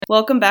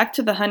Welcome back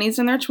to the Honeys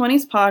in Their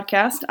 20s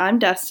podcast. I'm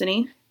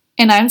Destiny.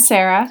 And I'm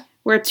Sarah.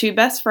 We're two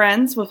best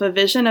friends with a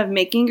vision of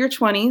making your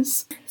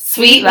 20s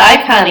sweet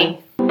like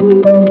honey.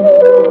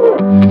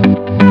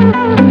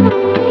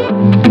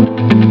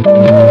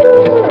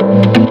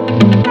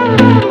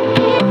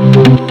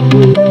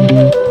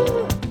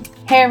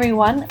 Hey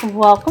everyone,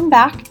 welcome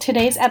back.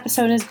 Today's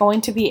episode is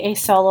going to be a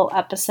solo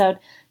episode.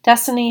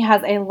 Destiny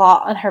has a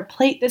lot on her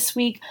plate this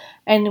week,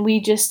 and we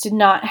just did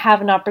not have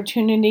an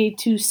opportunity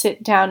to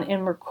sit down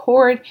and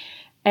record,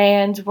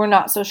 and we're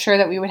not so sure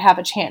that we would have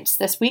a chance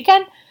this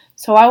weekend.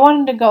 So I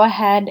wanted to go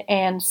ahead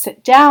and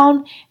sit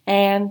down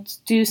and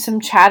do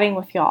some chatting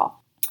with y'all.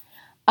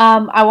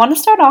 I want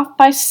to start off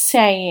by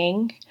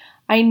saying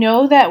I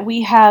know that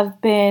we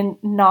have been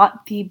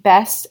not the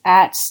best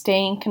at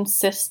staying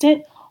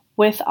consistent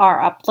with our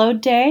upload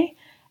day.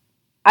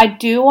 I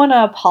do want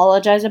to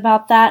apologize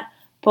about that.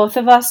 Both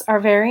of us are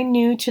very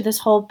new to this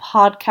whole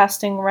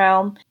podcasting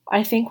realm.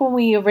 I think when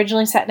we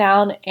originally sat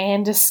down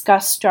and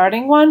discussed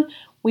starting one,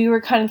 we were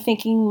kind of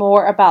thinking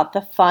more about the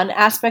fun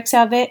aspects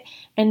of it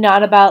and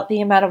not about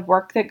the amount of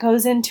work that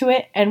goes into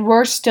it. And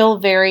we're still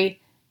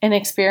very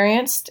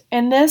inexperienced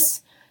in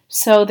this.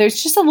 So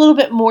there's just a little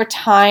bit more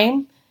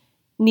time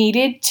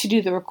needed to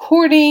do the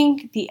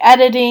recording, the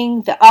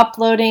editing, the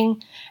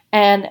uploading.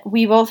 And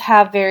we both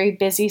have very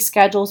busy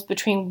schedules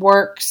between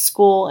work,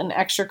 school, and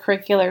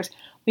extracurriculars.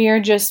 We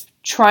are just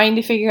trying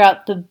to figure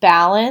out the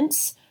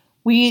balance.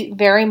 We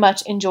very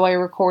much enjoy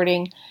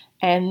recording,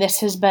 and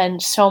this has been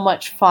so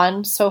much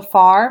fun so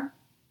far.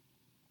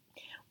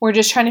 We're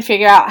just trying to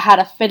figure out how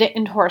to fit it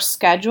into our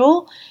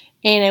schedule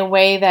in a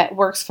way that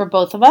works for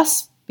both of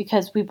us,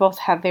 because we both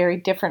have very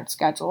different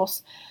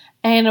schedules,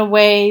 and a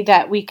way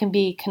that we can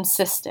be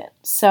consistent.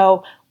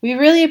 So we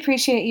really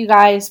appreciate you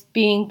guys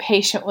being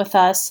patient with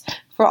us.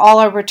 For all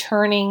our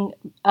returning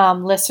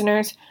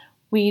listeners,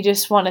 we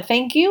just want to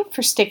thank you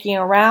for sticking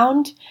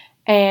around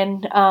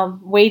and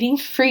waiting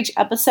for each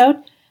episode.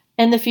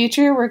 In the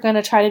future, we're going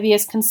to try to be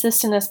as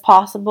consistent as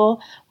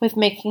possible with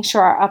making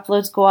sure our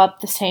uploads go up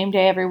the same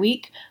day every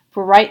week.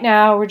 For right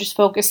now, we're just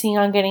focusing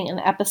on getting an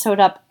episode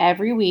up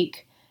every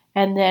week,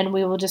 and then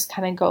we will just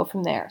kind of go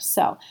from there.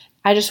 So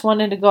I just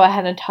wanted to go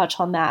ahead and touch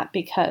on that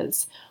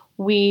because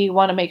we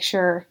want to make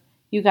sure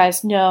you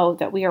guys know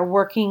that we are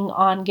working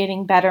on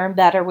getting better and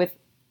better with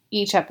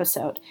each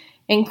episode,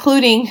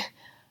 including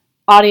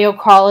audio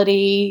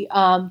quality,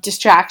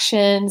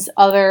 distractions,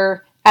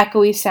 other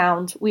echoey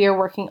sounds. We are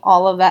working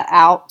all of that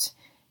out,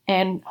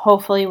 and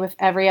hopefully with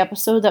every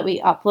episode that we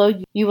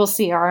upload, you will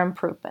see our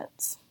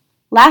improvements.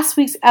 Last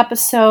week's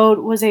episode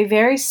was a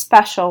very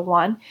special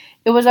one.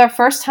 It was our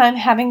first time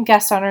having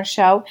guests on our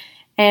show,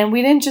 and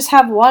we didn't just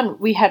have one,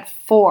 we had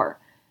 4.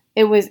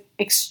 It was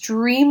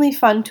extremely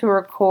fun to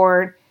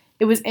record.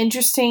 It was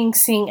interesting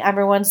seeing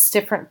everyone's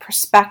different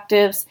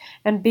perspectives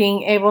and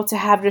being able to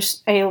have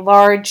just a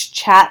large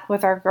chat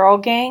with our girl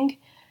gang.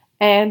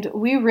 And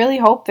we really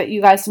hope that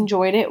you guys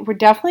enjoyed it. We're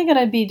definitely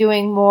going to be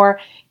doing more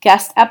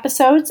guest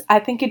episodes.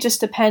 I think it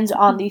just depends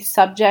on the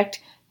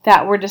subject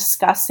that we're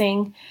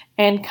discussing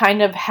and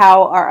kind of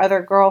how our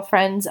other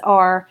girlfriends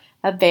are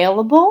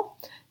available.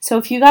 So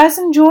if you guys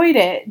enjoyed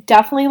it,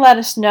 definitely let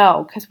us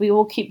know, because we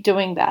will keep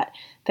doing that.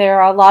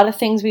 There are a lot of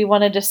things we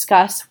want to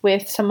discuss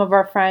with some of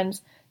our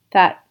friends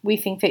that we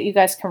think that you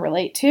guys can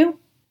relate to.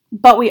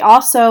 But we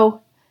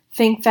also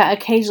think that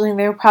occasionally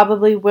there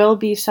probably will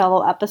be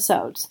solo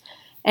episodes.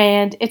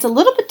 And it's a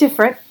little bit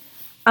different.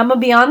 I'm going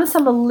to be honest,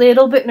 I'm a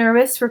little bit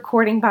nervous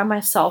recording by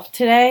myself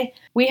today.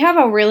 We have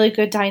a really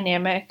good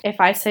dynamic,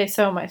 if I say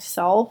so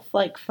myself,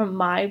 like from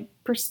my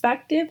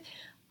perspective.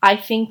 I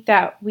think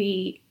that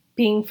we,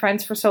 being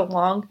friends for so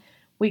long,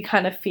 we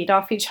kind of feed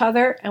off each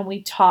other and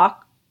we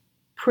talk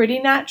pretty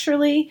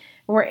naturally.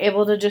 And we're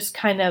able to just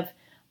kind of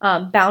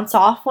bounce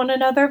off one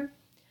another.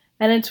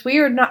 And it's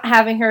weird not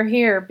having her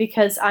here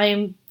because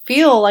I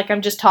feel like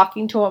I'm just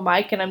talking to a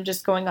mic and I'm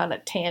just going on a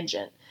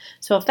tangent.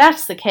 So if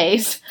that's the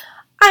case,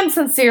 I'm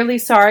sincerely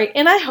sorry,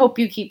 and I hope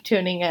you keep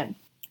tuning in.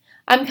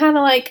 I'm kind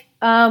of like,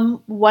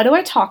 what do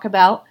I talk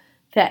about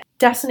that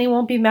Destiny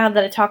won't be mad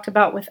that I talked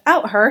about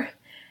without her?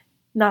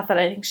 Not that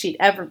I think she'd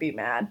ever be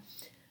mad.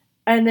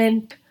 And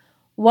then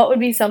what would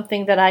be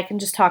something that I can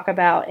just talk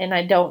about and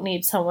I don't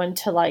need someone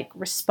to like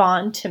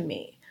respond to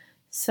me?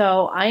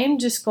 So I am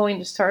just going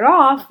to start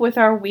off with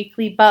our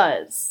weekly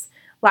buzz.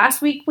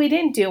 Last week we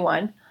didn't do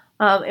one.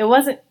 It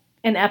wasn't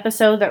an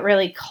episode that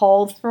really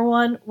called for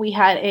one. We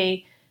had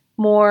a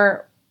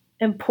more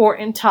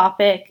important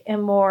topic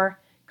and more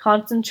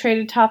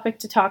concentrated topic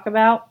to talk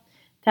about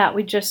that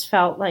we just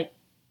felt like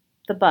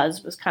the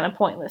buzz was kind of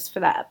pointless for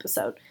that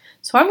episode.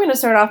 So I'm going to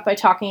start off by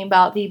talking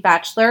about The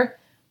Bachelor.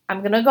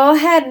 I'm going to go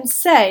ahead and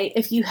say,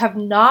 if you have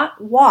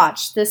not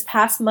watched this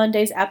past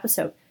Monday's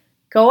episode,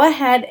 go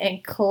ahead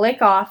and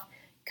click off,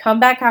 come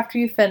back after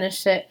you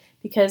finish it,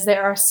 because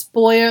there are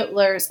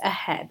spoilers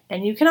ahead,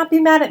 and you cannot be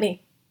mad at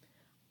me.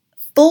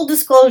 Full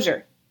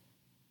disclosure,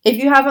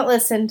 if you haven't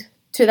listened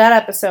to that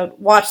episode,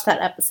 watch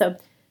that episode,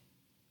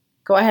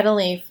 go ahead and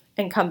leave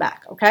and come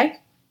back, okay?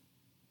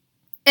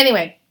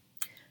 Anyway,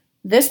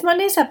 This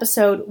Monday's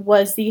episode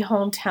was the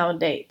hometown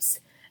dates,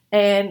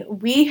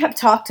 and we have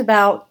talked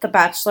about The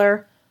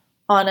Bachelor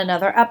on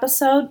another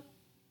episode,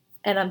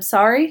 and I'm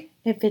sorry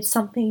if it's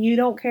something you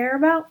don't care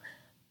about,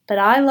 but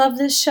I love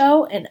this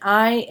show, and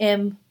I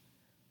am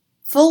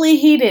fully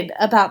heated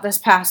about this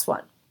past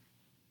one.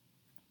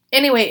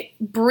 Anyway,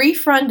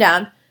 brief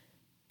rundown.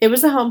 It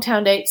was the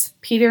hometown dates.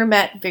 Peter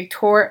met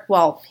Victoria.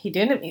 Well, he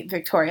didn't meet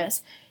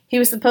Victoria's. He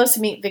was supposed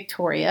to meet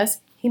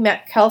Victoria's. He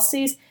met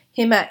Kelsey's.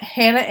 He met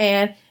Hannah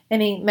Ann.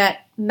 And he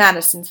met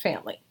Madison's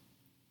family.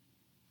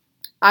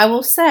 I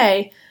will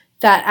say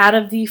that out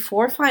of the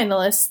 4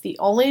 finalists, the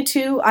only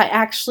 2 I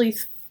actually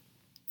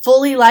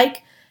fully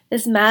like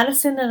is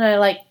Madison and I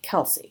like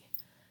Kelsey.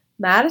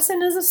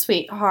 Madison is a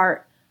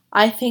sweetheart.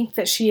 I think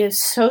that she is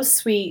so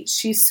sweet.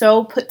 She's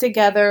so put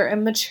together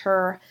and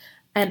mature,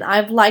 and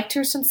I've liked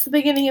her since the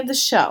beginning of the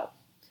show.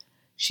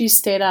 She's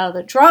stayed out of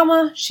the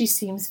drama. She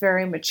seems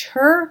very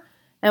mature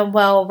and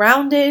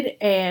well-rounded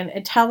and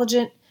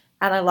intelligent,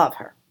 and I love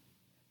her.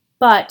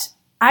 But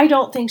I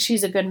don't think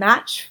she's a good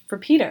match for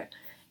Peter.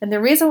 And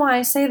the reason why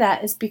I say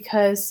that is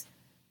because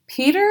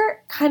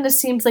Peter kind of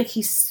seems like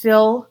he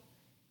still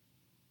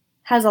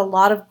has a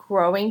lot of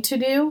growing to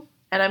do.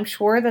 And I'm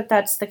sure that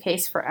that's the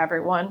case for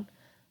everyone.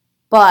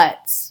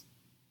 But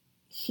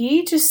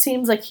he just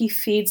seems like he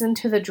feeds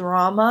into the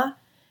drama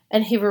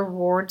and he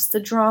rewards the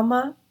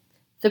drama.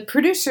 The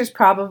producers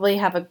probably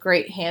have a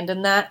great hand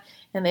in that.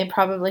 And they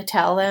probably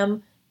tell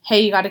them, hey,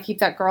 you got to keep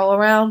that girl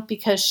around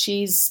because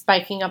she's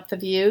spiking up the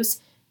views.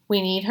 We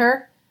need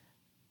her.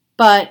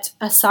 But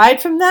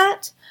aside from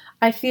that,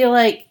 I feel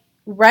like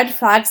red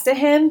flags to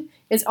him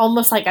is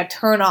almost like a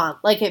turn on.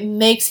 Like it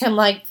makes him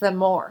like them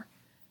more.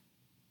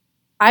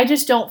 I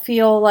just don't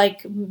feel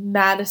like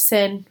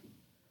Madison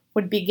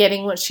would be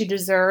getting what she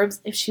deserves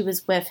if she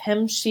was with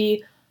him.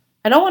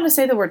 I don't want to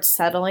say the word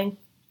settling,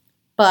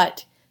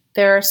 but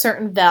there are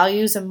certain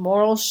values and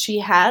morals she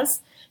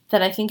has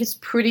that I think is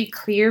pretty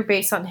clear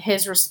based on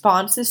his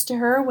responses to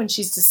her when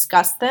she's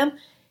discussed them.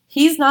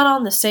 He's not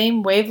on the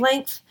same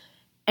wavelength,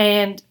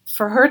 and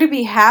for her to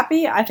be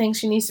happy, I think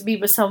she needs to be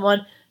with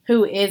someone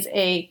who is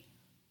a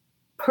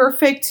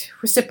perfect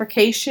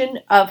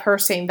reciprocation of her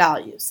same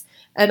values.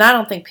 And I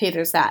don't think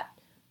Peter's that.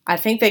 I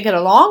think they get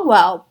along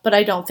well, but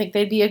I don't think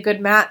they'd be a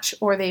good match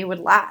or they would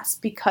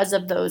last because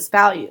of those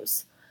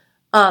values.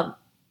 Then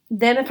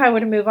if I were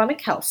to move on to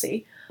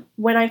Kelsey,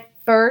 when I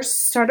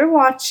first started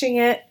watching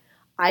it,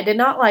 I did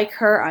not like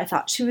her. I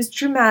thought she was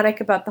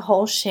dramatic about the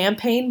whole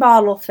champagne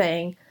bottle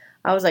thing.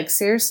 I was like,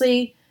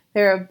 seriously,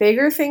 there are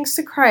bigger things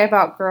to cry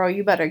about, girl.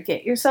 You better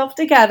get yourself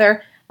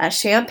together. A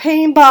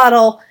champagne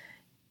bottle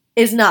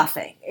is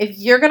nothing. If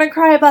you're going to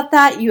cry about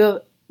that, you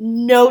have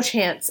no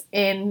chance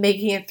in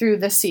making it through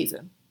this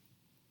season.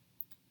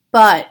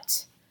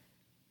 But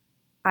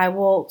I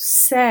will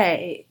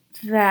say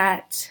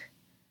that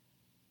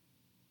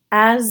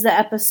as the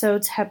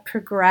episodes have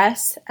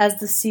progressed, as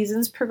the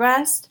seasons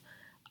progressed,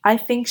 I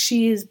think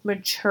she's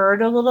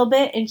matured a little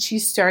bit and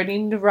she's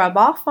starting to rub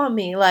off on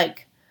me.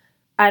 Like,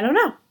 I don't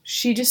know.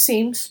 She just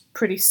seems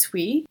pretty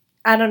sweet.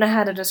 I don't know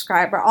how to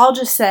describe her. I'll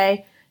just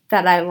say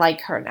that I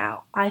like her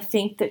now. I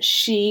think that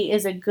she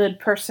is a good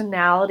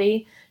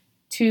personality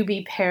to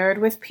be paired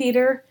with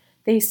Peter.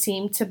 They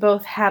seem to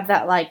both have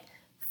that like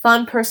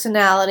fun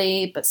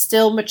personality, but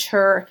still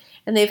mature.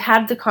 And they've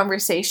had the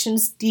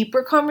conversations,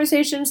 deeper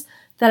conversations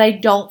that I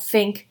don't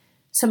think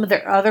some of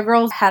their other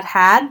girls have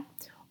had,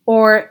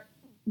 or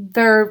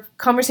their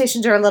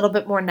conversations are a little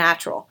bit more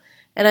natural.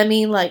 And I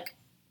mean, like,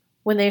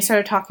 when they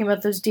started talking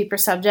about those deeper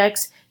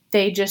subjects,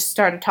 they just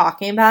started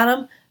talking about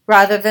them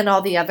rather than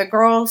all the other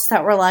girls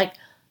that were like,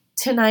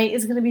 tonight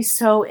is going to be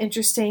so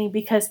interesting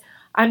because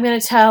I'm going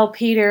to tell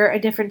Peter a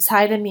different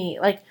side of me.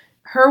 Like,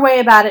 her way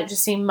about it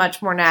just seemed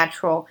much more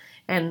natural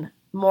and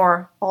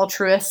more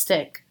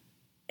altruistic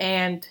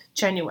and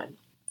genuine.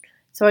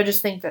 So I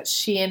just think that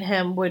she and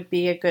him would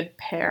be a good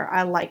pair.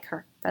 I like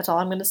her. That's all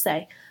I'm going to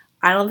say.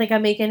 I don't think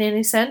I'm making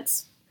any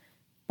sense,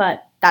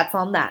 but that's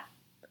on that.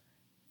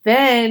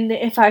 Then,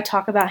 if I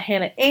talk about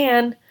Hannah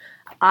Ann,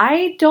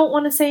 I don't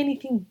want to say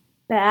anything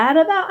bad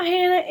about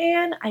Hannah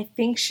Ann. I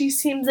think she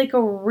seems like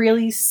a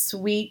really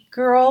sweet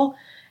girl,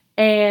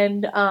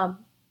 and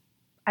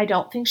I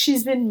don't think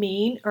she's been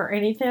mean or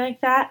anything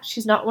like that.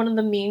 She's not one of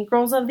the mean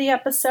girls of the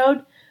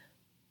episode,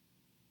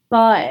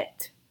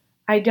 but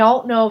I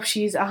don't know if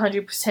she's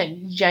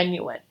 100%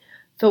 genuine.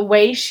 The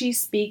way she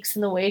speaks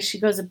and the way she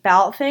goes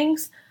about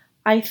things,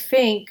 I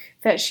think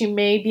that she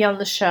may be on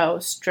the show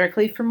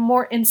strictly for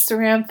more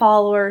Instagram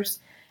followers.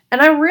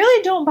 And I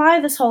really don't buy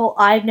this whole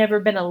I've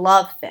never been in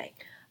love thing.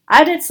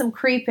 I did some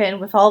creeping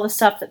with all the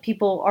stuff that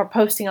people are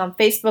posting on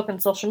Facebook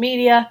and social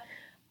media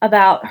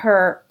about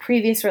her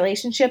previous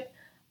relationship.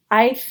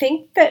 I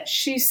think that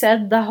she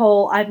said the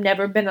whole I've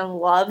never been in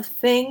love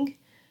thing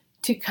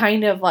to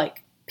kind of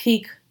like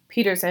pique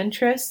Peter's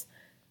interest.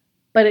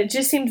 But it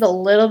just seems a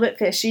little bit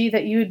fishy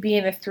that you would be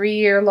in a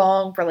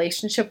 3-year-long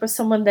relationship with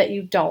someone that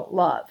you don't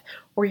love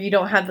or you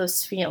don't have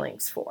those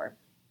feelings for.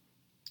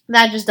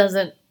 That just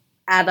doesn't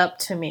add up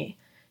to me.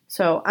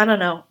 So I don't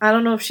know. I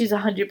don't know if she's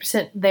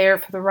 100% there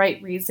for the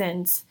right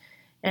reasons.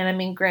 And I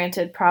mean,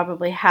 granted,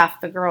 probably half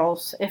the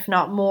girls, if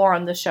not more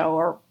on the show,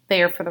 are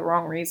there for the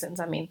wrong reasons.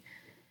 I mean,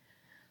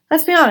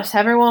 let's be honest,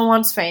 everyone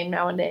wants fame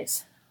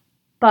nowadays.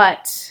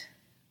 But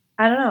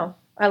I don't know.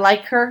 I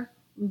like her,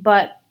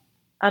 but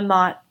I'm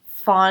not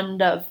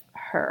fond of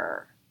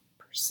her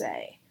per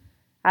se.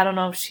 I don't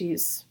know if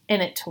she's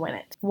in it to win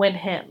it. Win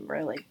him,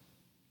 really.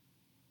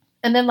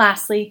 And then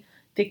lastly,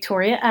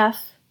 Victoria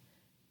F.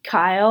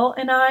 Kyle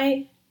and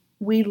I,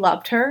 we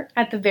loved her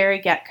at the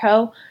very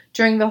get-go.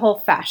 During the whole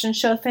fashion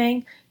show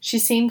thing, she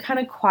seemed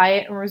kind of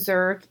quiet and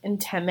reserved and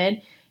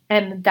timid.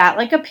 And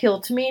that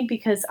appealed to me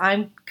because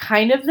I'm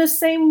kind of the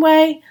same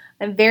way.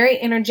 I'm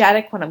very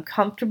energetic when I'm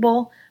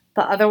comfortable,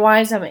 but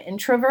otherwise I'm an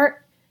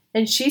introvert.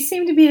 And she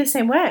seemed to be the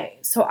same way.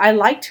 So I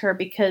liked her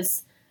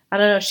because, I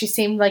don't know, she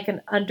seemed like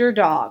an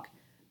underdog.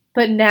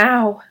 But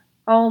now,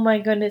 oh my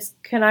goodness,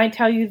 can I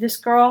tell you, this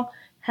girl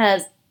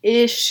has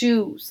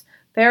issues.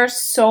 There are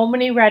so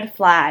many red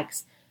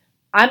flags.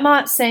 I'm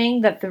not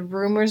saying that the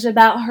rumors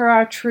about her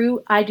are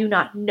true. I do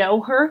not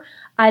know her.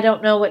 I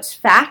don't know what's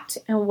fact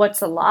and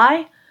what's a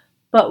lie.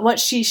 But what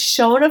she's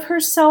shown of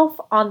herself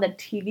on the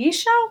TV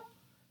show,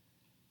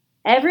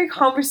 every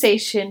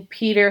conversation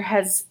Peter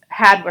has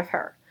had with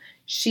her,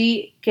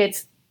 she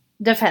gets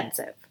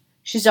defensive.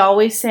 She's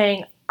always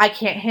saying, I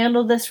can't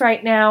handle this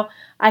right now.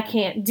 I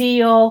can't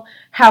deal.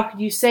 How could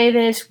you say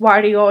this?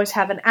 Why do you always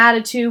have an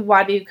attitude?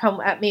 Why do you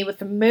come at me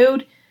with a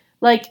mood?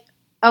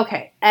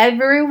 Okay,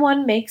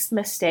 everyone makes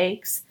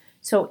mistakes.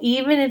 So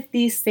even if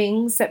these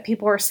things that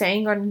people are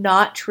saying are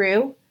not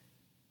true,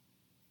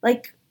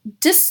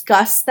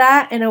 discuss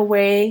that in a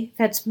way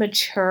that's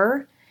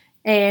mature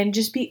and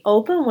just be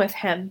open with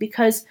him,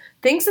 because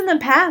things in the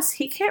past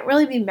he can't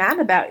really be mad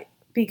about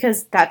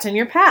because that's in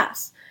your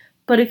past.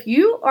 But if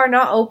you are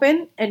not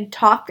open and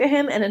talk to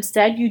him and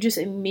instead you just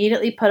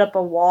immediately put up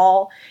a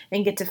wall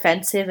and get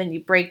defensive and you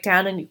break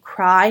down and you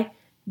cry,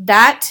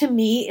 that to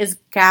me is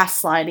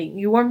gaslighting.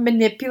 You are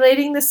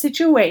manipulating the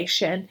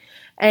situation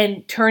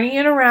and turning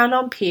it around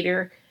on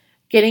Peter,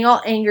 getting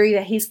all angry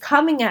that he's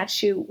coming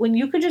at you when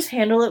you could just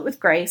handle it with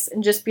grace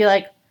and just be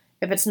like,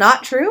 if it's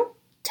not true,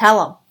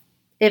 tell him.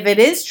 If it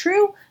is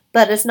true,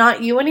 but it's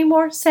not you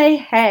anymore, say,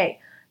 hey,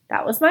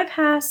 that was my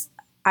past.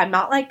 I'm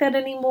not like that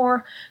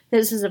anymore.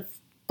 This is a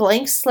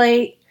blank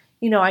slate.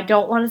 I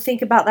don't want to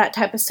think about that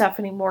type of stuff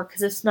anymore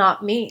because it's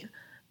not me.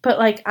 But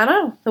I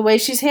don't know, the way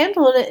she's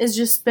handled it has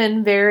just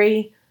been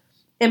very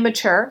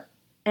immature.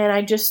 And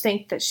I just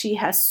think that she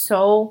has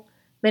so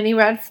many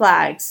red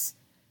flags.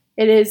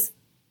 It is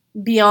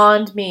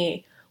beyond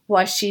me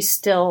why she's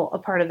still a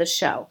part of the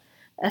show,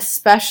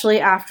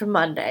 especially after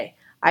Monday.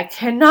 I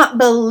cannot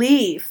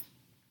believe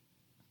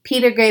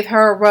Peter gave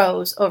her a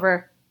rose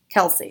over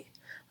Kelsey.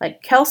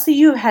 Kelsey,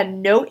 you had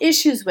no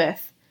issues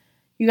with.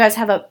 You guys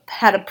have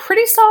had a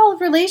pretty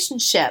solid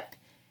relationship.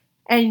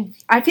 And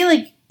I feel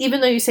like even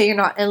though you say you're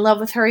not in love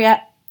with her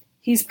yet,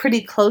 he's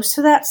pretty close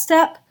to that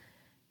step.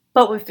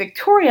 But with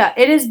Victoria,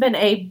 it has been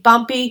a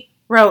bumpy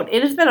road.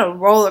 It has been a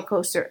roller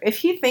coaster. If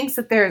he thinks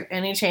that there's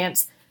any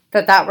chance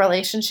that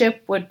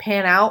relationship would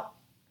pan out,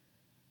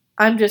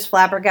 I'm just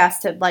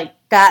flabbergasted.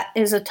 That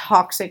is a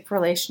toxic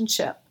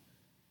relationship.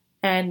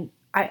 And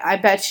I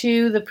bet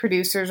you the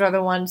producers are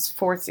the ones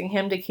forcing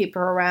him to keep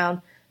her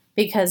around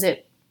because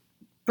it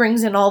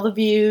brings in all the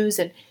views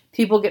and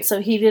people get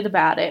so heated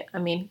about it. I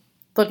mean,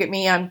 look at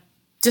me. I'm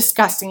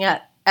discussing it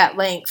at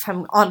length.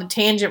 I'm on a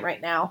tangent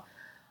right now.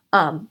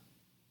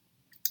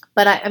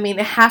 But I mean,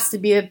 it has to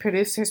be the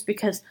producers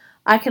because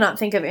I cannot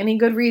think of any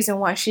good reason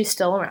why she's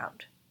still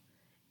around.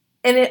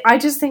 And I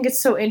just think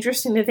it's so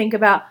interesting to think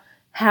about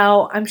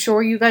how, I'm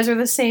sure you guys are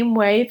the same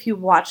way if you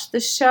watch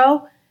this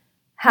show,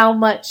 how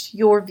much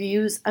your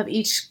views of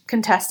each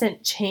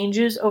contestant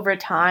changes over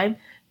time.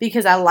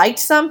 Because I liked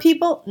some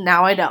people,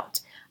 now I don't.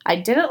 I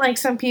didn't like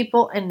some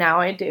people, and now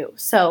I do.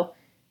 So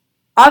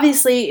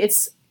obviously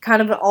it's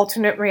kind of an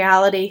alternate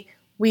reality.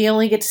 We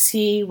only get to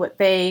see what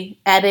they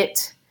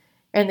edit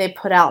and they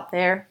put out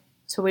there.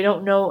 So we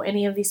don't know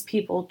any of these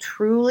people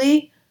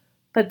truly.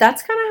 But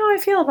that's kind of how I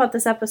feel about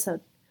this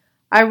episode.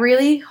 I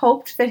really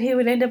hoped that he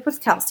would end up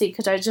with Kelsey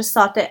because I just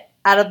thought that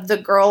out of the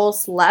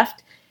girls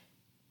left,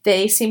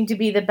 they seemed to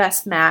be the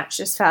best match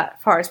as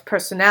far as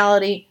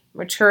personality,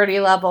 maturity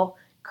level,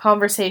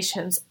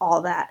 conversations,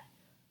 all that.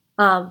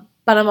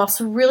 But I'm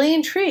also really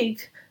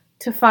intrigued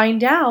to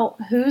find out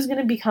who's going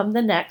to become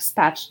the next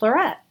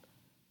Bachelorette.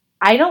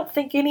 I don't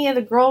think any of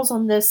the girls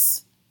on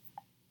this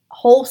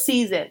whole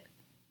season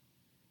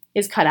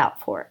is cut out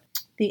for it.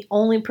 The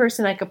only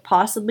person I could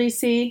possibly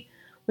see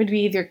would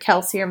be either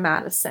Kelsey or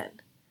Madison.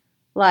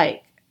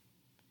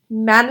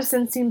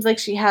 Madison seems like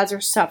she has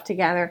her stuff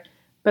together,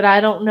 but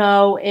I don't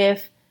know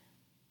if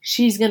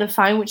she's going to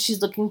find what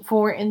she's looking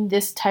for in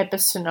this type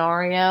of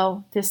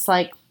scenario, this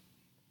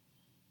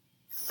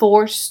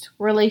forced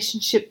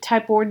relationship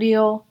type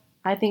ordeal.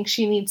 I think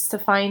she needs to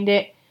find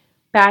it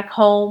back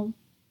home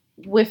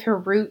with her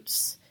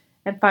roots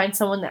and find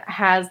someone that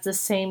has the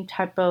same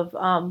type of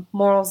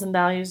morals and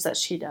values that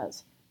she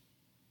does.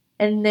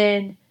 And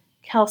then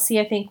Kelsey,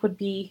 I think, would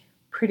be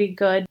pretty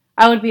good.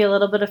 I would be a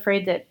little bit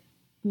afraid that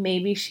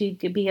maybe she'd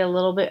be a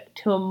little bit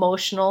too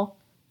emotional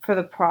for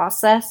the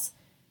process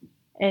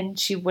and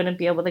she wouldn't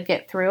be able to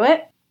get through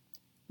it.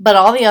 But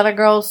all the other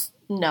girls,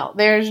 no.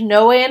 There's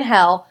no way in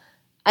hell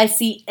I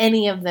see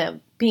any of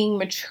them being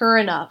mature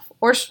enough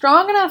or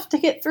strong enough to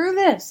get through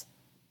this.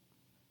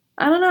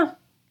 I don't know.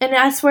 And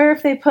I swear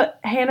if they put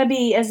Hannah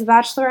B as the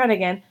Bachelorette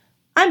again,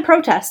 I'm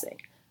protesting.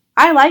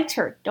 I liked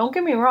her. Don't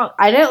get me wrong.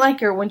 I didn't like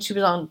her when she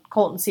was on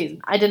Colton's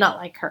season. I did not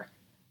like her.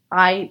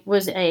 I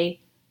was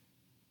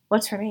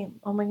what's her name?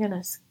 Oh my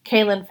goodness.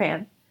 Kaylin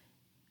fan.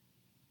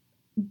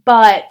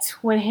 But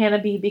when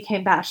Hannah B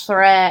became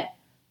Bachelorette,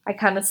 I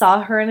kind of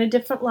saw her in a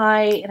different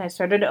light and I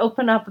started to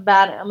open up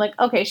about it. I'm like,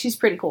 okay, she's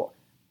pretty cool.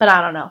 But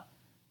I don't know.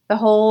 The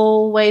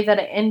whole way that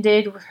it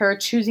ended with her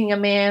choosing a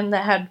man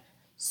that had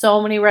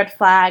so many red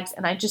flags,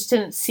 and I just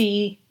didn't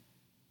see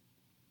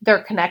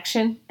their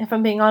connection, if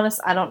I'm being honest.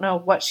 I don't know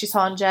what she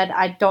saw in Jed.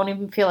 I don't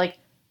even feel like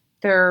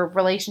their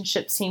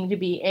relationship seemed to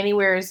be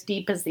anywhere as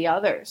deep as the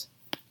others.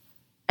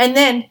 And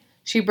then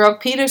she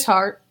broke Peter's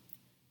heart,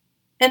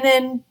 and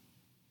then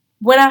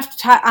went after,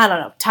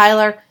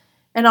 Tyler,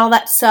 and all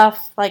that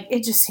stuff. Like,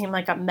 it just seemed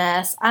like a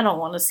mess. I don't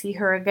want to see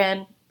her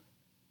again.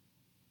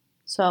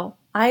 So,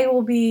 I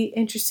will be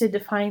interested to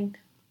find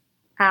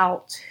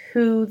out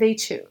who they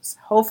choose.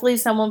 Hopefully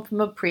someone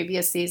from a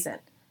previous season.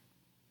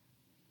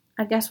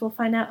 I guess we'll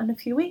find out in a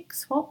few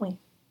weeks, won't we?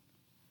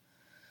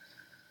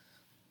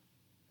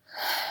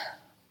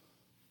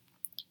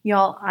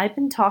 Y'all, I've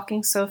been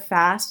talking so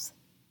fast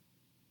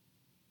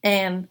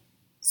and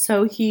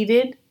so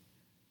heated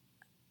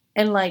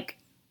and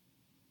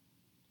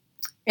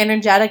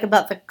energetic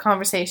about the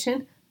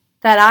conversation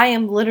that I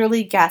am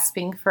literally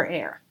gasping for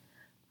air.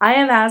 I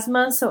have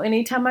asthma, so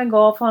anytime I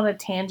go off on a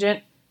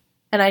tangent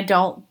and I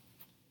don't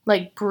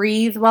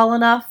breathe well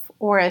enough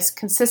or as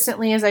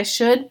consistently as I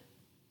should,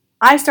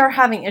 I start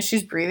having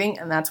issues breathing,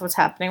 and that's what's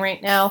happening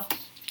right now.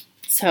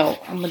 So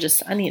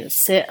I need to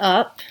sit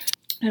up.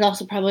 It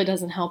also probably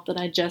doesn't help that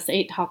I just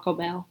ate Taco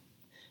Bell,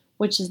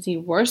 which is the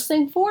worst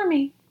thing for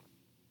me.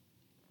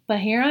 But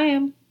here I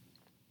am,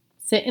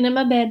 sitting in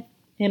my bed,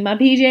 in my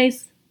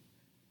PJs,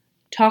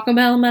 Taco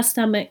Bell in my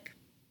stomach,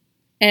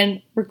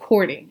 and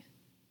recording.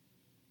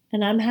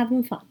 And I'm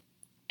having fun.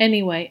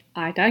 Anyway,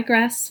 I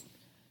digress.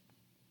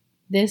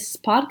 This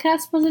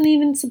podcast wasn't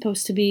even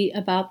supposed to be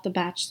about The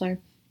Bachelor.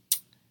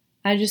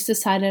 I just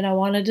decided I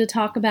wanted to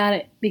talk about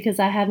it because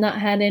I have not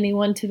had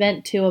anyone to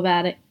vent to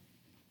about it.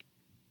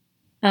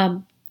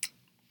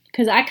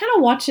 Because I kind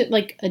of watch it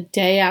a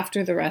day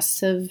after the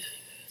rest of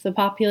the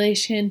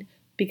population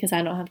because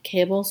I don't have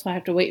cable, so I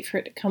have to wait for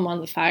it to come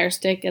on the Fire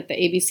Stick at the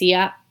ABC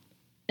app,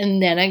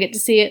 and then I get to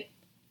see it.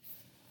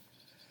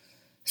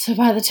 So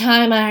by the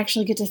time I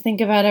actually get to think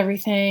about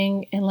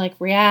everything and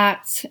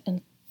react,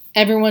 and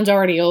everyone's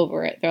already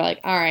over it. They're like,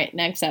 all right,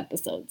 next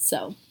episode.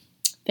 So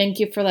thank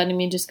you for letting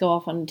me just go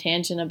off on a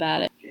tangent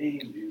about it.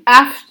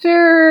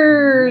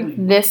 After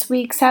this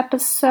week's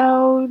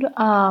episode,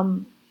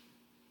 I'm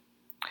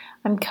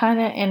kind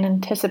of in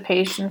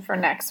anticipation for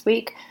next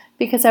week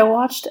because I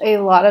watched a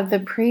lot of the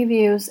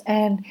previews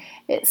and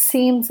it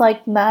seems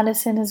like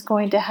Madison is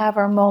going to have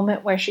her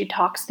moment where she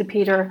talks to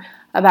Peter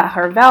about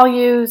her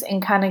values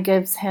and kind of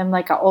gives him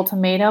an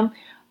ultimatum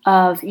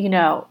of,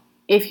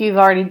 if you've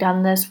already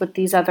done this with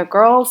these other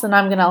girls, then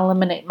I'm going to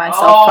eliminate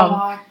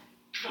myself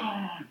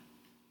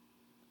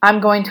I'm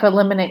going to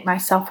eliminate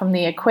myself from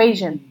the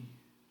equation.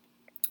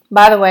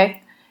 By the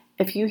way,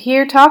 if you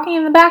hear talking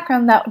in the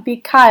background, that would be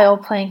Kyle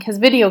playing his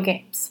video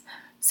games.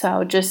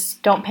 So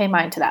just don't pay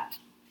mind to that.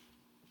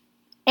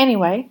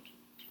 Anyway,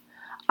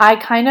 I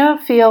kind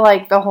of feel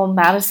like the whole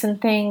Madison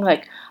thing,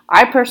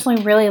 I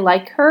personally really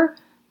like her,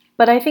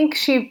 but I think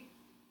she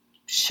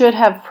should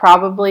have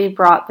probably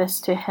brought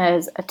this to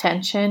his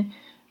attention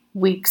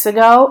weeks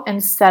ago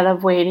instead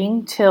of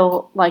waiting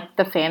till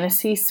the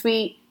fantasy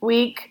suite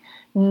week,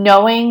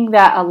 knowing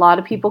that a lot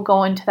of people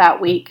go into that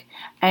week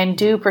and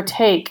do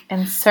partake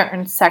in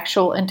certain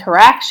sexual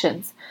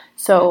interactions.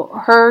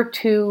 So her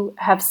to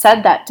have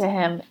said that to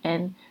him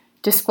and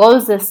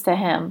disclosed this to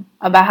him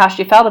about how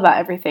she felt about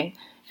everything,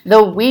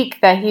 the week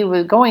that he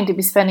was going to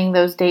be spending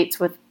those dates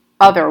with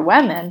other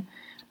women,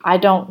 I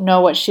don't know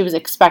what she was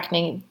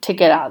expecting to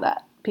get out of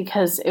that,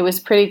 because it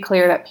was pretty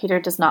clear that Peter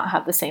does not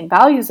have the same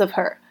values of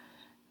her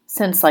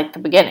since the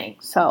beginning.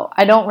 So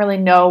I don't really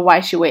know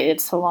why she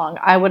waited so long.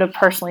 I would have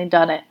personally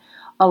done it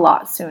a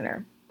lot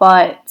sooner.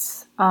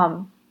 But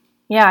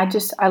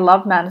I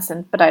love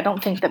Madison, but I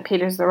don't think that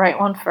Peter's the right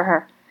one for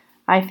her.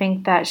 I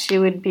think that she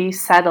would be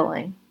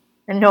settling.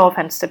 And no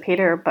offense to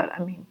Peter, but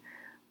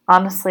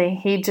honestly,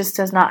 he just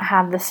does not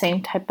have the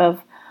same type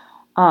of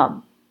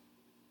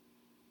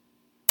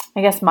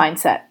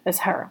mindset as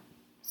her.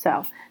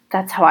 So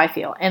that's how I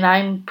feel. And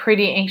I'm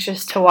pretty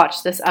anxious to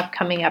watch this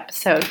upcoming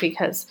episode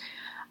because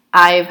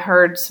I've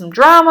heard some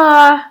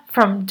drama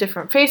from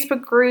different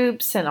Facebook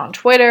groups and on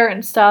Twitter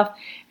and stuff,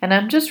 and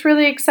I'm just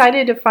really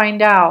excited to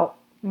find out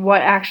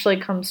what actually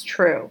comes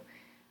true.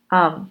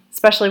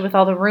 especially with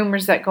all the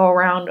rumors that go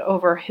around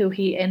over who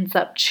he ends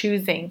up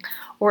choosing,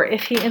 or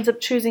if he ends up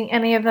choosing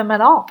any of them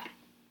at all.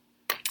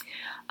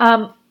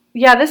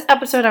 This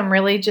episode I'm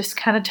really just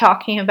kind of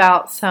talking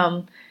about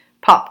some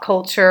pop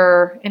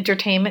culture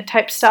entertainment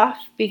type stuff,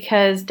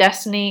 because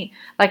Destiny,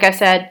 like I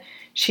said,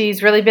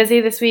 she's really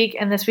busy this week,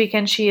 and this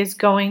weekend she is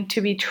going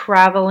to be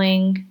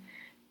traveling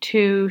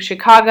to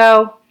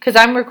Chicago, because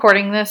I'm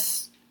recording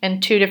this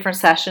in 2 different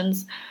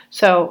sessions,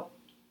 so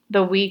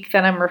the week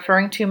that I'm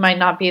referring to might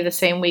not be the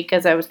same week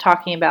as I was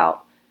talking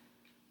about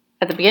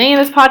at the beginning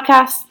of this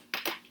podcast,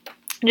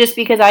 just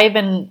because I have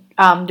been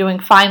doing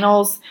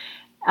finals.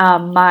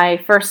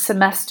 My first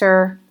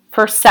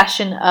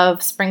session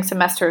of spring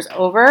semester is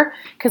over,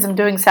 because I'm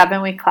doing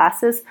 7-week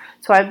classes,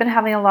 so I've been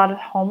having a lot of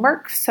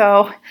homework.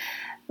 So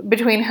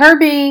between her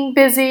being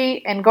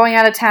busy and going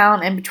out of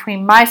town, and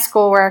between my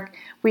schoolwork,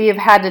 we have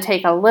had to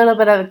take a little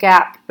bit of a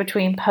gap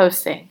between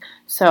posting.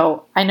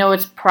 So I know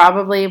it's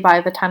probably, by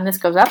the time this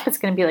goes up, it's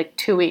going to be like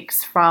 2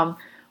 weeks from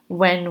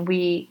when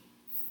we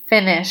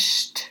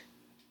finished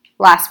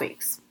last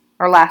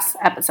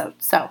episode.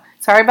 So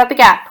sorry about the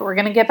gap. We're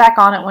going to get back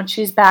on it when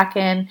she's back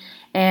in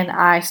and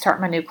I start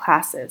my new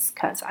classes,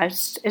 because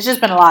it's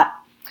just been a lot.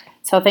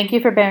 So thank you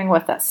for bearing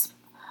with us.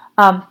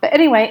 But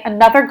anyway,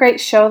 another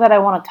great show that I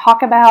want to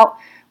talk about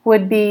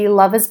would be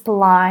Love is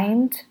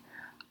Blind.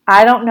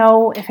 I don't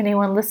know if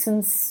anyone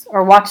listens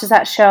or watches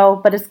that show,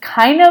 but it's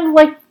kind of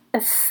like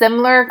a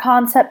similar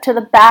concept to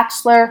The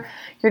Bachelor.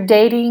 You're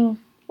dating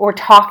or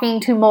talking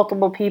to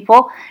multiple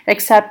people,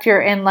 except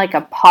you're in like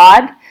a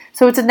pod.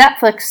 So it's a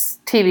Netflix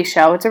TV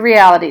show. It's a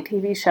reality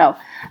TV show.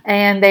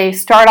 And they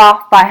start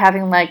off by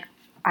having like,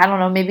 I don't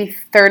know, maybe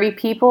 30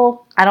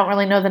 people, I don't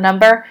really know the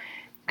number,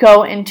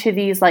 go into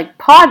these like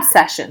pod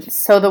sessions.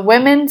 So the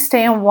women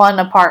stay in one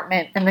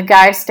apartment and the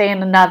guys stay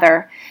in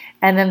another.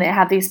 And then they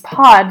have these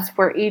pods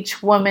where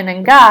each woman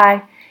and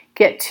guy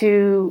get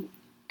to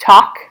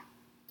talk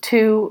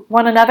to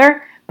one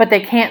another, but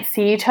they can't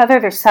see each other.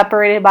 They're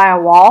separated by a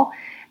wall.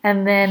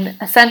 And then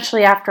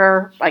essentially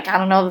after, like, I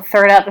don't know, the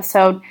 3rd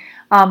episode,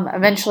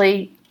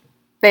 eventually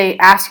they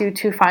ask you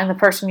to find the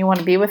person you want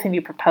to be with and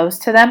you propose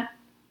to them.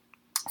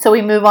 So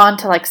we move on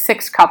to like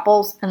 6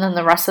 couples, and then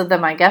the rest of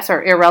them, I guess,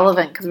 are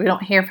irrelevant because we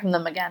don't hear from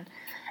them again.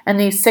 And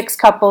these 6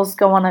 couples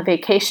go on a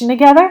vacation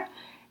together.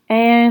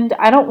 And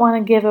I don't want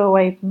to give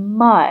away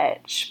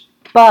much,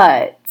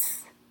 but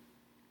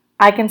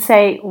I can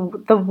say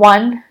the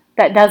one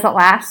that doesn't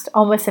last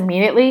almost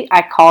immediately,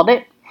 I called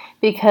it,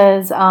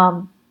 because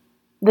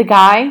the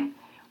guy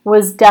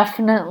was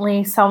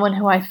definitely someone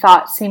who I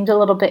thought seemed a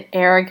little bit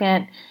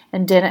arrogant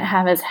and didn't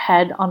have his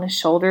head on his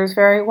shoulders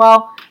very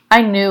well.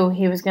 I knew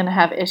he was going to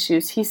have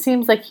issues. He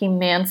seems like he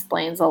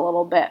mansplains a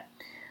little bit,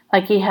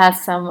 like he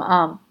has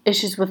some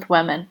issues with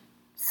women.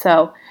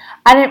 So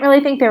I didn't really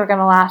think they were going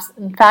to last.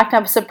 In fact, I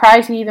was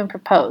surprised he even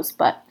proposed,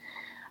 but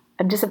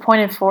I'm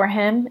disappointed for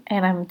him,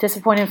 and I'm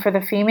disappointed for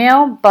the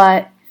female,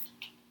 but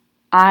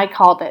I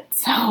called it,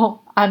 so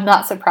I'm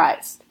not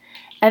surprised.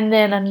 And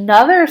then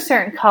another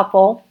certain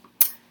couple,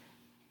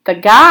 the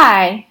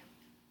guy,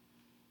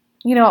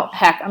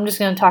 I'm just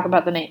going to talk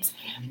about the names.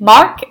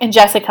 Mark and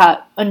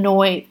Jessica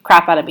annoy the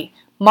crap out of me.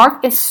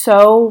 Mark is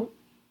so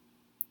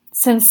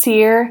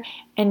sincere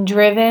and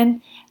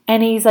driven,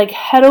 and he's like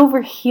head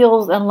over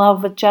heels in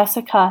love with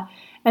Jessica.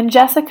 And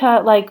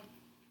Jessica, like,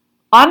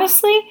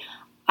 honestly,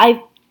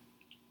 I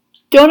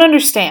don't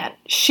understand.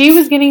 She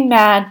was getting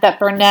mad that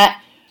Burnett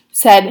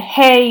said,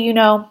 hey,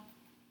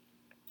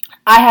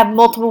 I have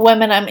multiple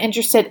women I'm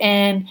interested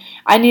in.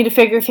 I need to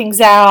figure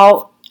things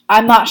out.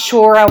 I'm not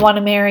sure I want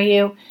to marry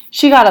you.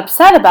 She got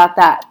upset about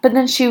that. But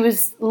then she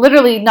was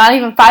literally not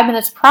even 5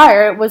 minutes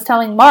prior was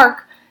telling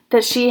Mark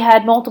that she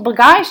had multiple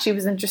guys she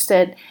was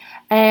interested in.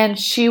 And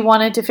she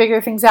wanted to figure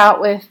things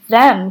out with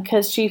them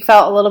because she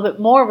felt a little bit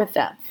more with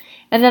them.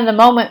 And then the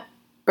moment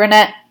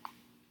Burnett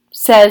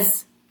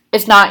says,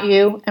 it's not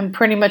you, and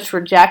pretty much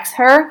rejects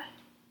her,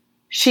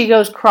 she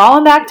goes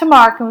crawling back to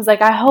Mark and was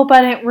like, I hope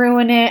I didn't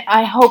ruin it.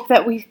 I hope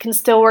that we can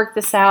still work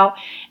this out.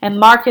 And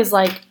Mark is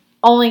like,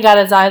 only got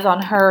his eyes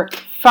on her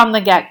from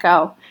the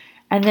get-go.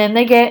 And then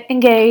they get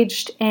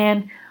engaged,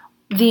 and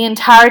the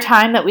entire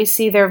time that we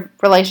see their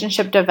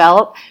relationship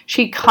develop,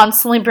 she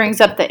constantly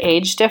brings up the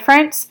age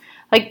difference.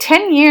 Like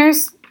 10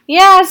 years,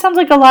 yeah, it sounds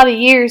like a lot of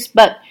years,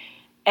 but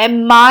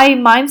in my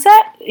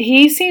mindset,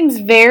 he seems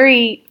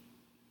very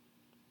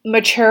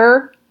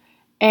mature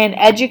and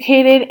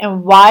educated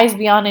and wise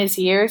beyond his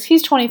years.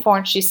 He's 24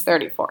 and she's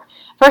 34.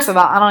 First of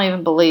all, I don't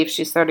even believe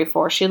she's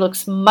 34. She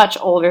looks much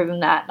older than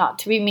that. Not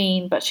to be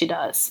mean, but she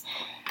does.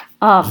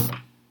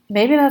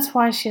 Maybe that's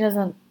why she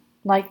doesn't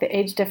like the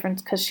age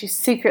difference, because she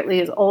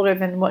secretly is older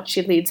than what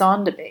she leads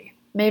on to be.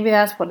 Maybe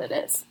that's what it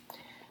is.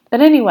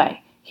 But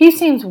anyway, he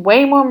seems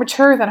way more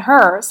mature than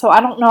her, so I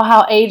don't know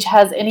how age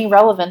has any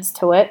relevance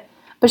to it.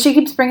 But she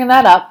keeps bringing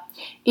that up,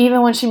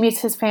 even when she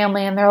meets his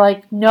family, and they're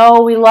like,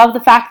 no, we love the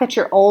fact that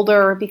you're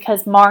older,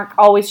 because Mark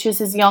always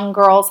chooses young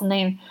girls,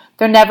 and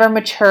they're never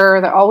mature.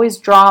 They're always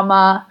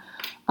drama.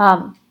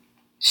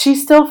 she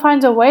still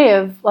finds a way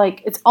of,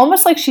 like, it's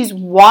almost like she's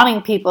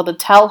wanting people to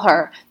tell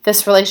her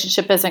this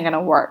relationship isn't going to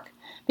work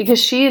because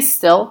she is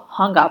still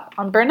hung up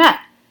on Burnett.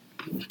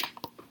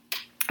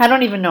 I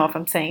don't even know if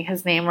I'm saying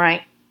his name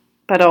right,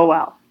 but oh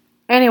well.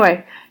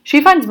 Anyway,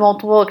 she finds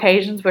multiple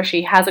occasions where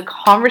she has a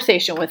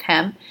conversation with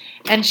him,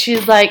 and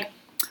she's like,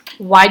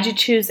 why'd you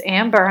choose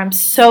Amber? I'm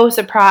so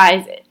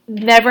surprised.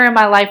 Never in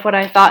my life would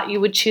I thought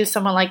you would choose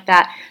someone like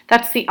that.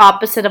 That's the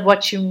opposite of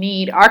what you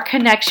need. Our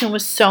connection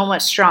was so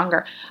much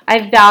stronger.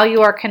 I value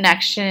our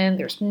connection.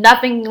 There's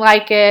nothing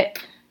like it.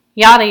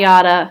 Yada,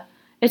 yada.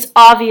 It's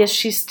obvious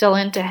she's still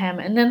into him.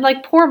 And then,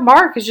 like, poor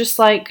Mark is just,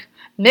 like,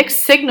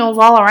 mixed signals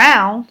all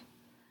around.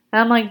 And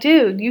I'm like,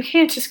 dude, you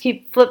can't just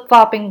keep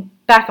flip-flopping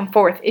back and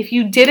forth. If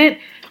you didn't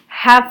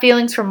have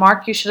feelings for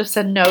Mark, you should have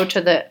said no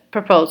to the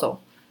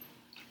proposal.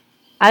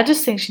 I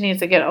just think she needs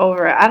to get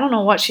over it. I don't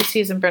know what she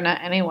sees in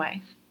Burnett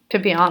anyway, to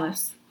be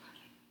honest.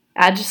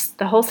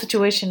 The whole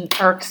situation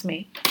irks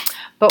me.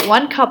 But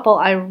one couple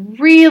I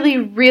really,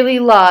 really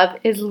love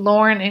is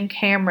Lauren and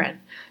Cameron.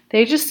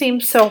 They just seem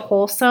so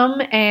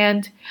wholesome,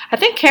 and I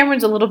think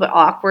Cameron's a little bit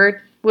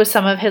awkward with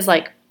some of his,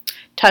 like,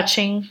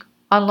 touching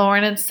on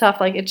Lauren and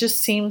stuff. Like, it just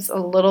seems a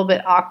little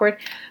bit awkward.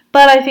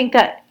 But I think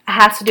that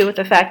has to do with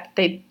the fact that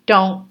they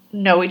don't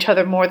know each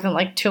other more than,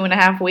 like,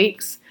 2.5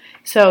 weeks.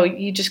 So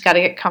you just got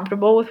to get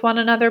comfortable with one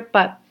another.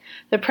 But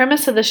the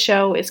premise of the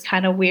show is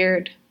kind of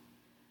weird.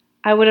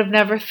 I would have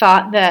never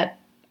thought that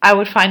I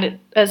would find it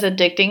as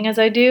addicting as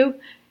I do.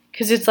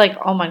 Because it's like,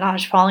 oh my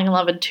gosh, falling in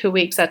love in 2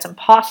 weeks, that's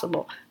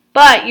impossible.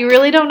 But you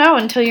really don't know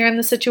until you're in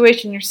the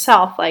situation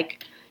yourself.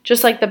 Like,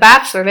 just like The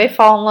Bachelor, they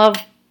fall in love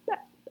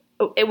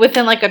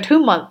within like a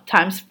 2-month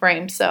time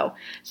frame. So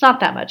it's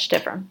not that much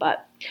different.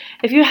 But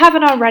if you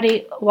haven't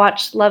already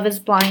watched Love is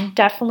Blind,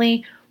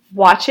 definitely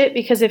watch it,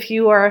 because if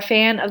you are a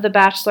fan of The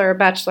Bachelor or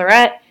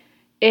Bachelorette,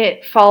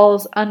 it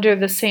falls under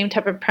the same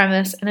type of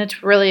premise, and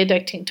it's really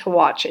addicting to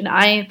watch. And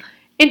I'm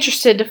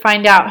interested to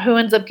find out who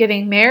ends up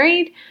getting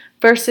married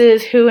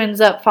versus who ends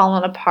up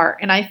falling apart.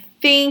 And I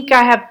think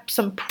I have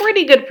some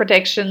pretty good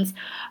predictions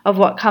of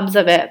what comes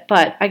of it,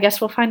 but I guess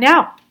we'll find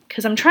out,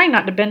 because I'm trying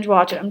not to binge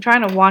watch it. I'm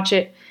trying to watch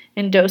it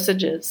in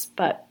dosages.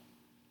 But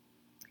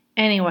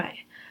anyway,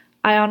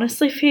 I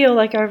honestly feel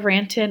like I've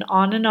ranted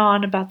on and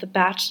on about The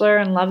Bachelor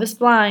and Love is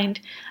Blind.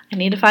 I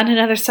need to find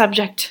another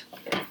subject.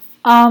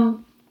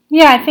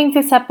 Yeah, I think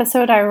this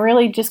episode I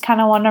really just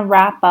kind of want to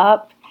wrap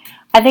up.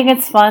 I think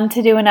it's fun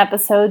to do an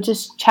episode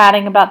just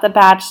chatting about The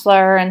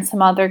Bachelor and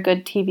some other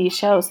good TV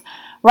shows.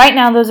 Right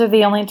now, those are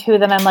the only two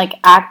that I'm like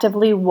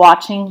actively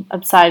watching,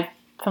 aside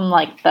from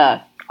like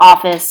The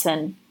Office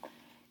and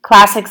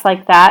classics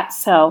like that.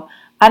 So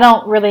I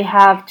don't really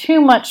have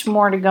too much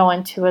more to go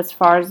into as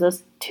far as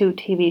those 2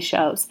 TV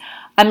shows.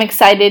 I'm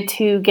excited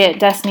to get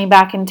Destiny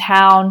back in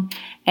town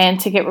and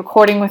to get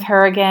recording with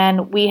her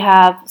again. We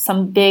have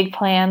some big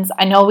plans.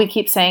 I know we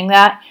keep saying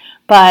that,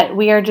 but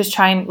we are just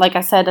trying, like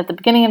I said at the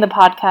beginning of the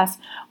podcast,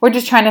 we're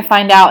just trying to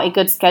find out a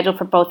good schedule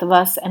for both of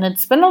us, and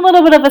it's been a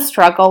little bit of a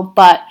struggle,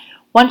 but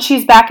once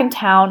she's back in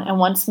town and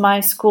once my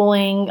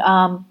schooling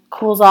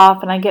cools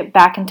off and I get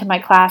back into my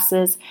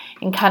classes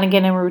and kind of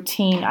get in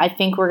routine, I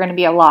think we're going to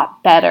be a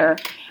lot better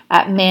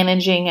at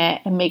managing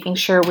it and making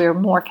sure we're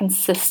more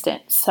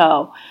consistent.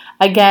 So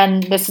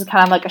again, this is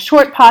kind of like a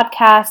short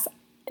podcast.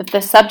 If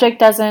the subject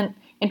doesn't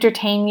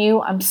entertain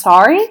you, I'm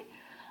sorry.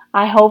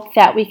 I hope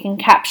that we can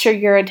capture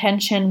your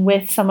attention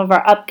with some of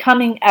our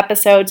upcoming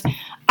episodes.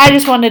 I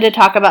just wanted to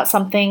talk about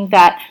something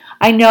that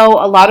I know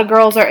a lot of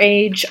girls our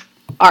age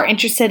are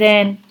interested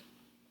in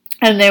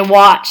and they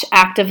watch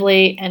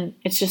actively, and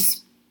it's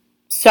just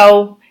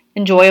so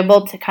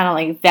enjoyable to kind of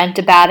like vent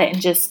about it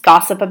and just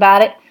gossip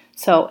about it.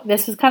 So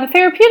this is kind of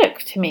therapeutic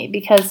to me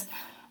because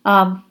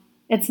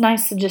it's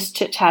nice to just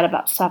chit-chat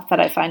about stuff that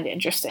I find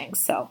interesting.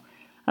 So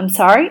I'm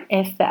sorry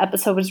if the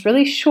episode was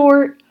really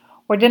short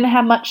or didn't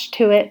have much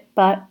to it,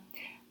 but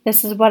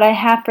this is what I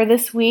have for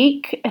this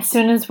week. As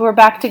soon as we're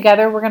back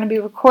together, we're going to be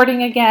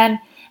recording again,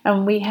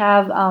 and we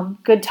have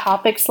good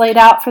topics laid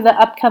out for the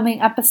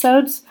upcoming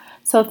episodes.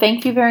 So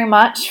thank you very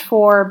much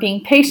for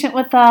being patient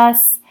with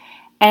us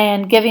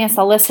and giving us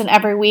a listen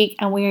every week,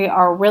 and we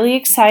are really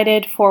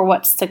excited for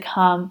what's to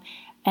come.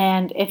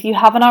 And if you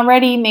haven't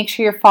already, make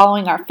sure you're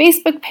following our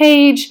Facebook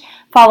page,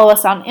 follow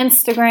us on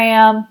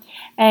Instagram,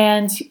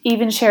 and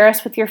even share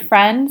us with your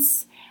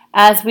friends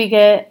as we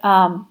get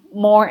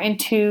more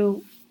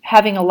into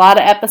having a lot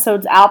of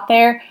episodes out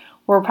there.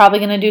 We're probably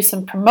going to do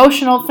some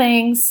promotional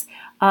things,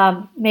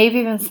 maybe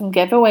even some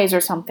giveaways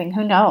or something.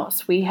 Who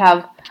knows? We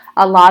have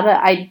a lot of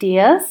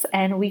ideas,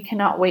 and we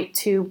cannot wait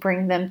to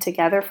bring them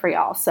together for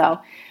y'all. So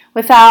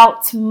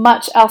without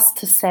much else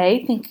to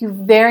say, thank you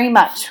very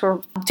much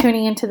for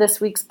tuning into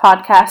this week's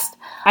podcast.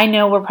 I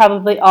know we're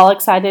probably all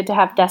excited to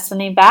have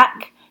Destiny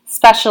back,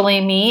 especially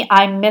me.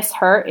 I miss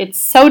her. It's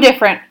so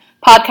different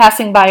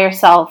podcasting by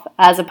yourself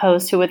as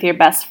opposed to with your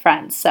best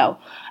friends. So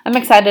I'm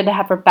excited to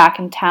have her back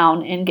in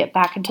town and get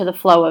back into the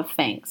flow of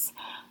things.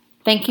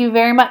 Thank you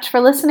very much for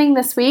listening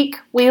this week.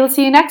 We will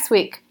see you next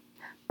week.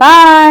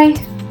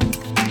 Bye!